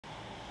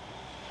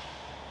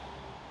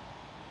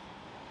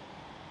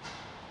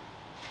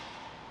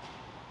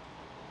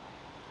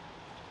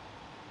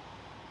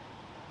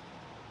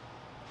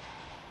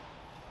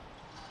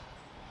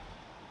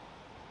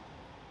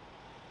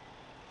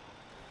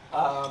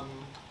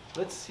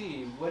Let's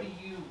see. What do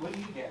you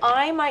get?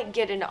 I might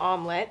get an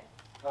omelet.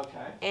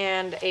 Okay.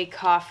 And a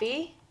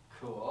coffee.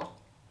 Cool.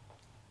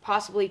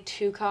 Possibly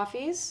 2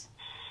 coffees.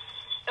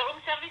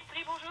 Room service,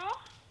 please, bonjour.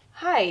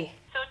 Hi.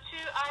 So 2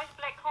 iced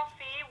black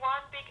coffee, 1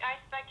 big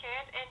ice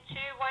bucket, and 2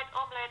 white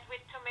omelette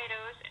with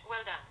tomatoes.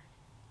 Well done.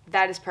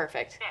 That is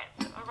perfect.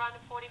 Yes, around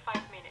 45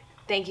 minutes.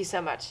 Thank you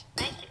so much.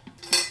 Thank you.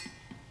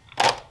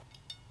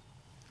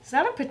 Is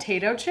that a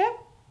potato chip?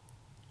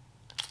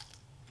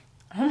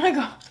 Oh my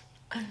god.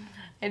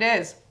 It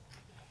is.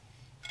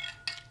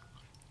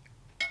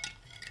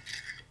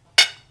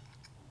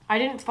 I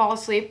didn't fall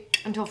asleep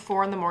until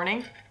 4 in the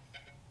morning.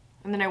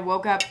 And then I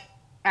woke up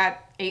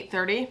at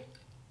 8:30.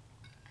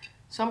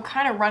 So I'm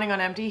kind of running on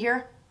empty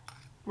here.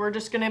 We're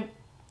just gonna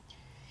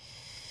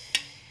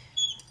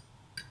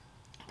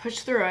push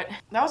through it.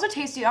 That was a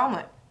tasty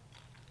omelet.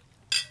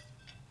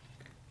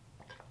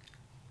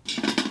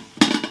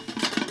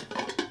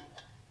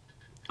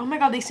 Oh my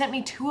god, they sent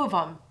me 2 of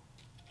them.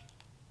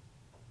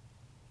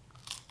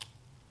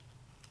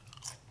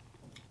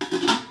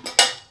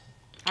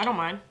 I don't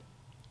mind.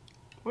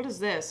 What is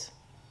this?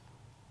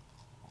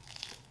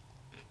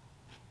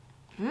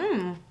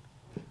 You're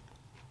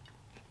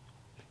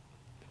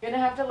gonna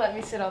have to let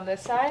me sit on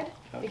this side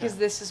because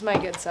this is my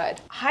good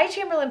side. Hi,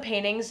 Chamberlain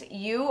Paintings.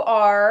 You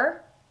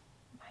are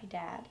my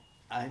dad.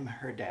 I'm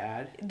her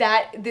dad.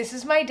 This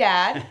is my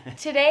dad.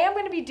 Today I'm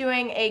gonna be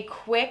doing a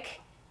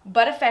quick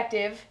but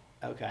effective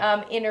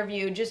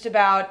interview just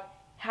about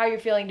how you're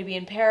feeling to be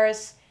in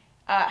Paris,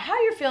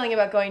 how you're feeling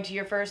about going to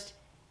your first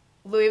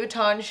Louis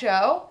Vuitton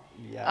show.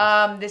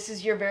 Yes. This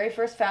is your very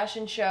first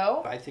fashion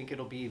show. I think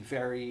it'll be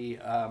very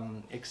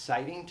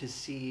exciting to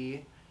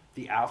see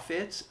the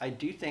outfits. I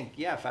do think,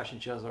 yeah, fashion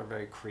shows are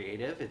very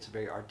creative. It's a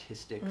very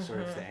artistic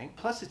sort of thing.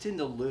 Plus, it's in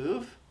the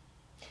Louvre.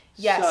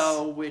 Yes.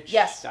 So,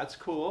 that's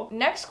cool.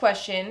 Next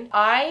question.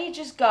 I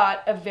just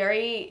got a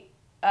very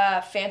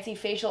fancy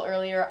facial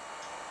earlier.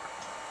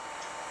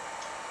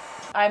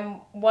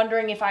 I'm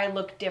wondering if I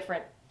look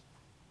different.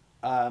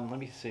 Let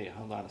me see.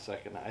 Hold on a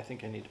second. I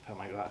think I need to put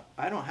my glasses.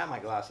 I don't have my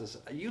glasses.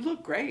 You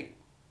look great.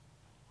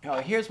 Oh,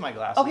 here's my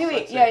glasses. Okay,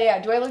 wait. Yeah.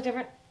 Do I look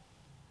different?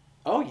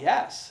 Oh,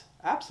 yes.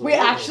 Absolutely.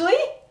 Wait, actually?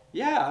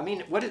 Yeah. I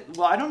mean, well,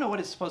 I don't know what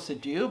it's supposed to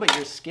do, but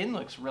your skin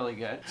looks really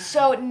good.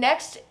 So,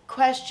 next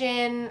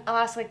question. I'll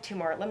ask like 2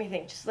 more. Let me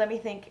think. Just let me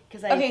think.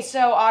 Okay,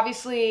 so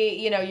obviously,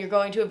 you're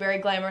going to a very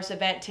glamorous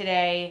event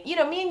today.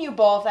 Me and you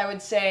both, I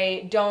would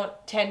say, don't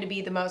tend to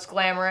be the most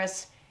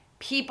glamorous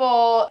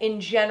people in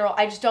general.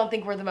 I just don't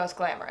think we're the most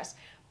glamorous.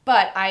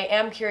 But I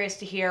am curious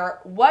to hear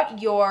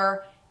what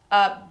your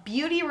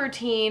beauty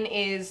routine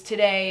is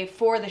today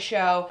for the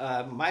show.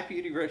 My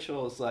beauty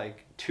ritual is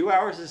like 2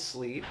 hours of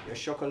sleep, a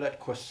chocolate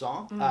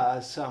croissant,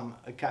 some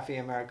cafe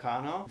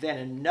americano, then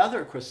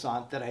another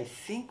croissant that I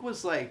think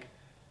was like,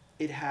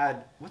 it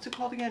had, what's it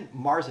called again?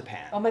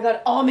 Marzipan. Oh my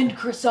god, almond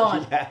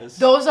croissant. Yes.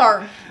 Those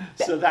are...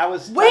 So that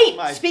was... Wait,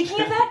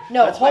 speaking of that?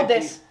 No, hold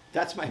this.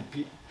 That's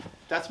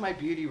my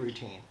beauty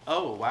routine.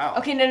 Oh, wow.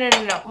 Okay, no.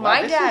 Wow,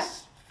 My dad...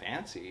 is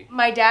fancy.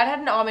 My dad had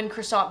an almond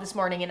croissant this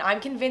morning, and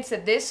I'm convinced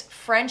that this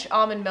French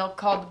almond milk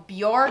called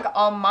Bjorg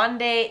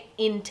Almande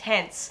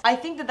Intense, I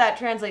think that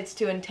translates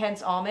to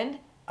intense almond.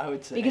 I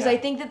would say, because I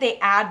think that they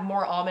add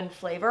more almond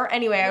flavor.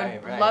 Anyway, I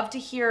would love to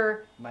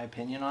hear my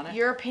opinion on it.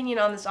 Your opinion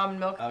on this almond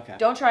milk. Okay.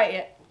 Don't try it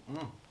yet.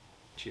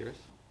 Cheers.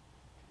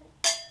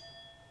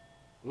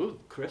 Ooh,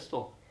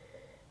 crystal.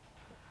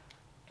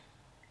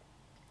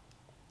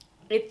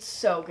 It's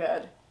so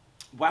good.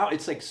 Wow,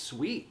 it's like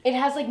sweet. It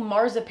has like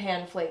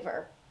marzipan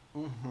flavor.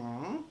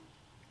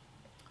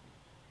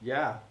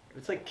 Yeah,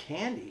 it's like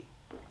candy.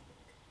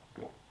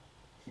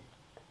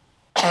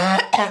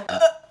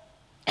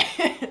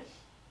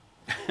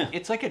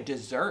 It's like a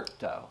dessert,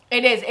 though.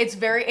 It is. It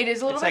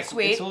is a little bit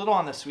sweet. It's a little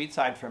on the sweet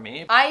side for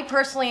me. I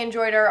personally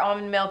enjoyed our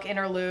almond milk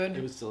interlude.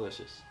 It was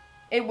delicious.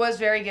 It was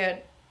very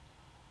good.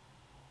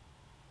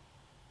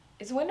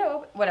 Is the window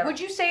open? Whatever. Would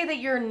you say that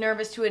you're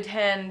nervous to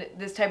attend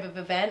this type of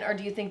event, or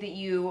do you think that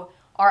you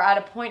are at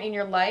a point in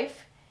your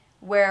life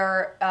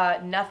where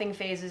nothing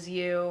phases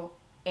you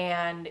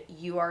and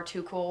you are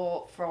too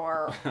cool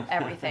for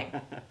everything?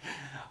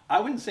 I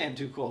wouldn't say I'm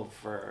too cool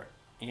for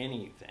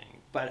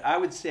anything, but I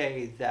would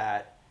say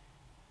that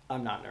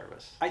I'm not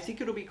nervous. I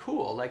think it'll be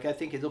cool. Like, I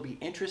think it'll be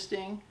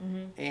interesting,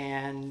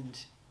 and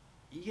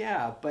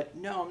yeah, but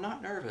no, I'm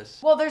not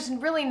nervous. Well, there's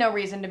really no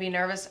reason to be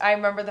nervous. I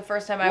remember the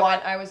first time I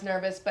went, I was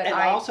nervous, but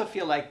I also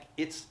feel like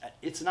it's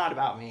not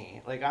about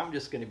me. Like, I'm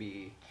just gonna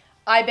be...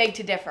 I beg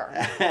to differ.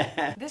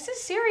 This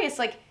is serious.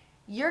 Like,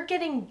 you're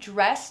getting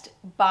dressed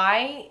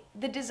by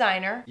the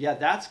designer. Yeah,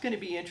 that's gonna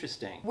be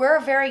interesting. We're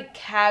a very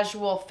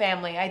casual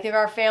family. I think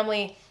our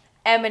family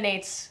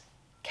emanates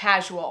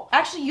casual.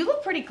 Actually, you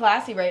look pretty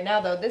classy right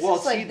now, though. This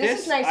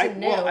is nice and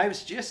new. Well, I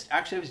was just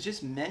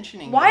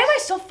mentioning. Why am I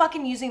still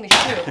fucking using the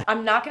shoe?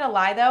 I'm not gonna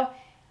lie though,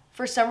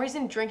 for some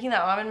reason, drinking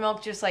that almond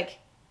milk just like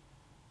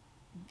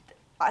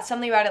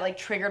something about it like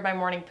triggered my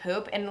morning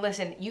poop. And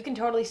listen, you can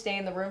totally stay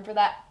in the room for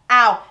that.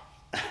 Ow!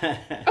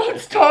 Oh,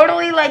 it's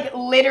totally, like,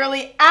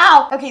 literally,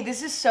 ow! Okay,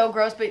 this is so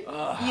gross, but,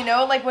 you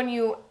know, like, when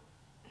you...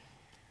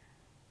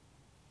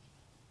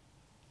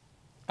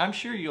 I'm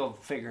sure you'll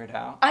figure it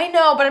out. I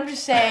know, but I'm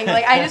just saying,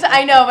 like,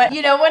 I know, but,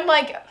 you know, when,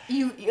 like,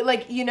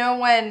 you know,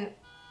 when...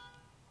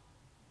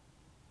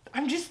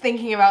 I'm just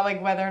thinking about,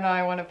 like, whether or not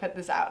I want to put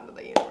this out into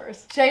the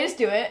universe. Should I just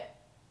do it?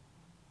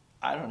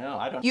 I don't know.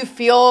 I don't.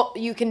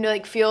 You can,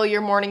 like, feel your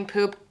morning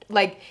poop,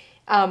 like,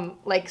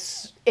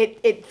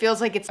 it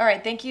feels like it's... All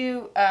right, thank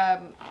you.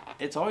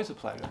 It's always a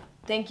pleasure.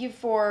 Thank you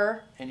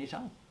for...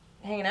 Anytime.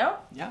 Hanging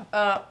out? Yeah.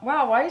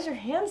 Wow, why is your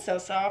hand so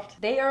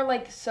soft? They are,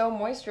 like, so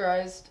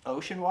moisturized.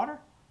 Ocean water?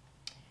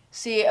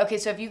 See, okay,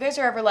 so if you guys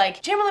are ever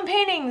like, Chamberlain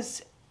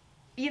Paintings,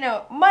 you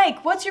know,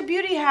 Mike, what's your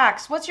beauty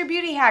hacks? What's your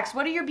beauty hacks?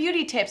 What are your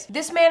beauty tips?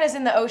 This man is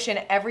in the ocean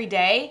every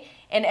day,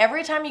 and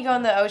every time you go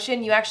in the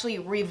ocean, you actually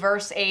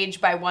reverse age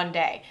by 1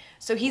 day.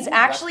 So he's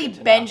actually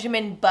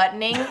Benjamin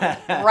Buttoning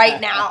right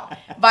now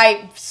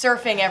by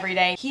surfing every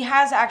day. He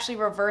has actually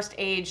reversed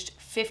aged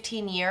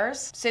 15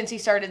 years since he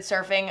started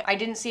surfing. I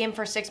didn't see him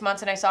for 6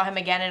 months, and I saw him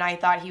again, and I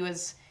thought he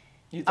was...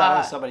 You thought it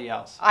was somebody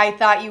else. I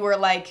thought you were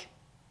like,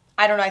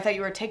 I don't know, I thought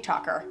you were a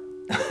TikToker.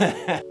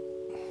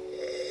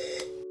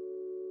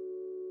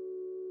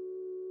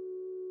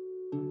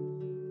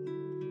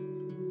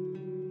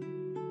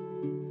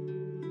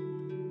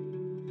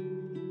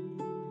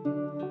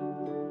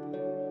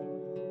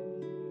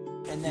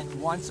 And then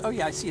once, oh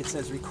yeah, I see it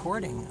says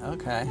recording.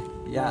 Okay,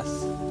 yes.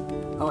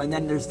 Oh, and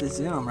then there's the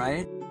zoom,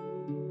 right?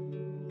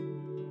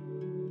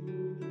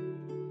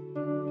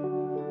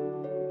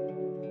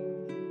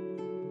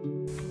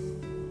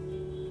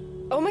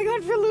 Oh my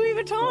God, for Louis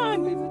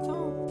Vuitton! Louis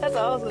Vuitton. That's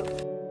awesome.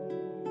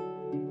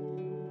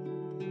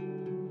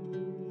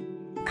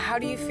 How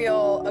do you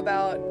feel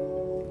about,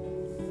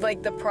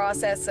 like, the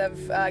process of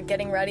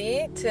getting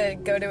ready to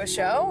go to a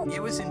show?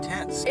 It was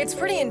intense. It's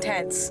pretty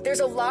intense. There's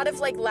a lot of,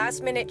 like,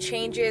 last minute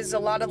changes, a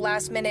lot of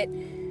last minute...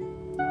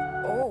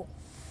 Oh.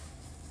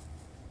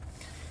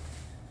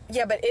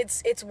 Yeah, but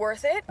it's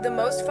worth it. The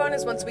most fun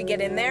is once we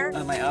get in there.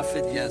 My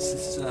outfit, yes,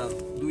 it's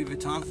Louis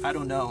Vuitton. I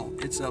don't know.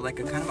 It's like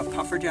a kind of a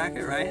puffer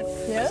jacket, right?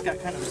 Yeah. It's got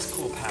kind of this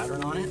cool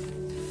pattern on it.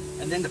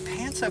 And then the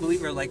pants, I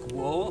believe, are like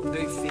wool.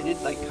 They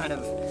fitted, like kind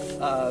of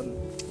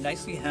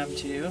nicely hemmed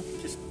too.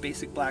 Just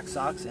basic black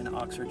socks and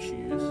Oxford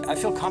shoes. I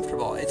feel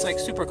comfortable. It's like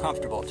super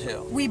comfortable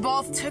too. We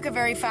both took a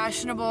very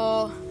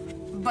fashionable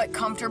but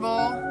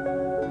comfortable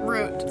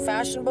route.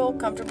 Fashionable,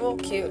 comfortable,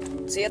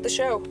 cute. See you at the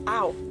show.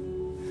 Ow.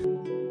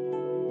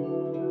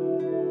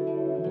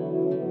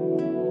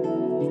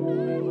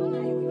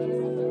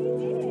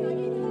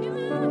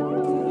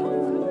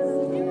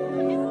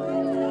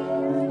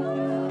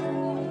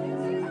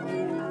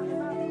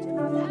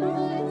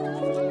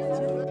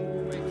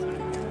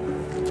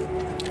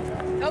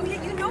 Oh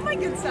yeah, you know my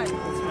good son.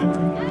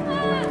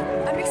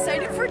 I'm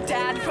excited for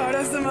dad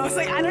photos the most.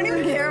 Like, I don't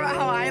even care about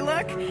how I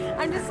look.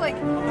 I'm just like,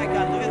 Oh my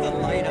God, look at the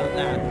light on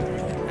that.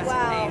 That's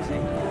wow.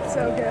 amazing.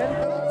 So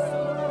good.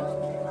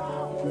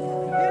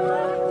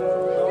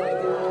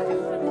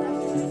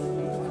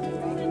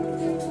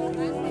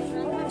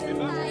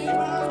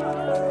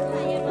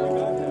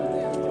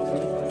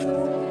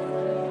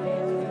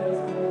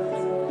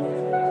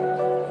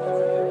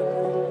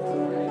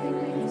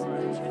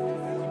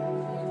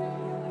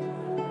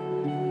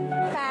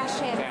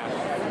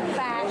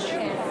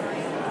 Fashion.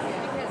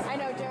 I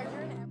know, Derek,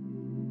 you're an...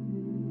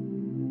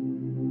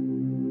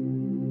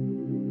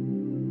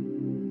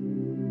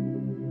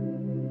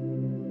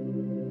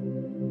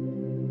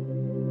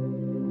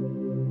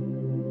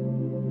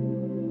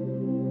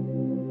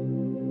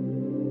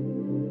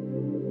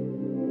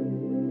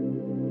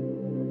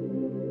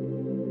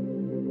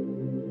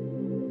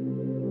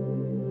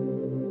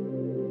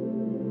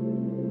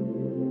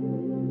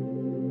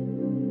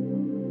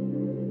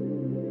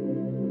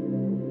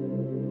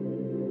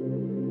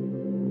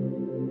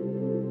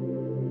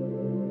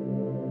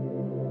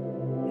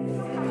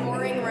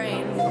 Pouring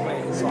rain.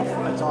 Wait, it's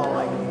all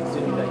like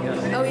zoomed, I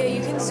guess. Oh yeah,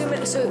 you can zoom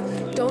in. So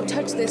don't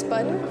touch this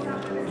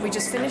button. We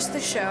just finished the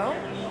show.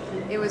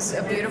 It was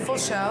a beautiful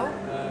show.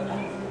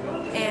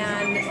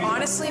 And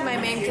honestly, my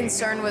main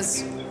concern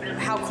was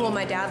how cool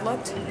my dad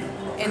looked.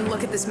 And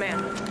look at this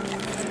man.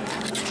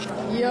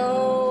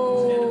 Yo.